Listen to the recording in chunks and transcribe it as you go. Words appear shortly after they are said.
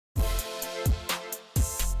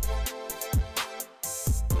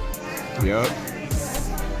Yep.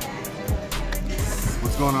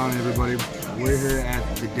 What's going on, everybody? We're here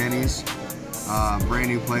at the Denny's, brand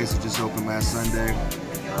new place that just opened last Sunday.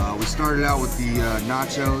 We started out with the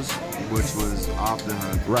nachos, which was off the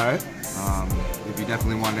hook. Right. If you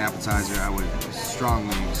definitely want an appetizer, I would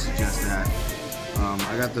strongly suggest that.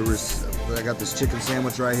 I got this chicken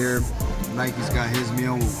sandwich right here. Nyke's got his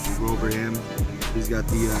meal. We'll go over him. He's got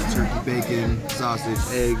the turkey bacon, sausage,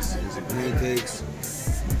 eggs, and some pancakes.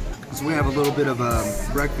 So we have a little bit of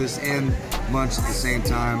breakfast and lunch at the same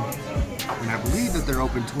time. And I believe that they're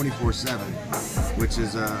open 24/7, which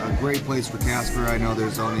is a great place for Casper. I know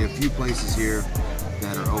there's only a few places here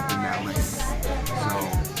that are open that late. So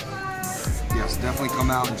yes, definitely come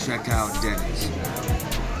out and check out Denny's.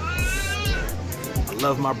 I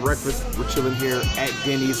love my breakfast. We're chilling here at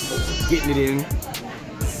Denny's, getting it in.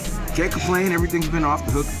 Can't complain, everything's been off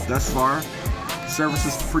the hook thus far. Service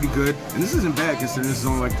is pretty good. And this isn't bad considering this is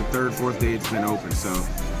only like the third, fourth day it's been open.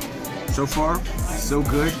 So far, so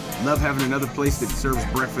good. Love having another place that serves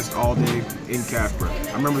breakfast all day in Casper.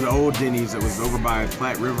 I remember the old Denny's that was over by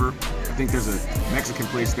Platte River. I think there's a Mexican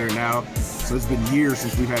place there now. So it's been years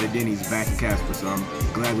since we've had a Denny's back in Casper, so I'm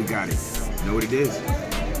glad we got it. You know what it is.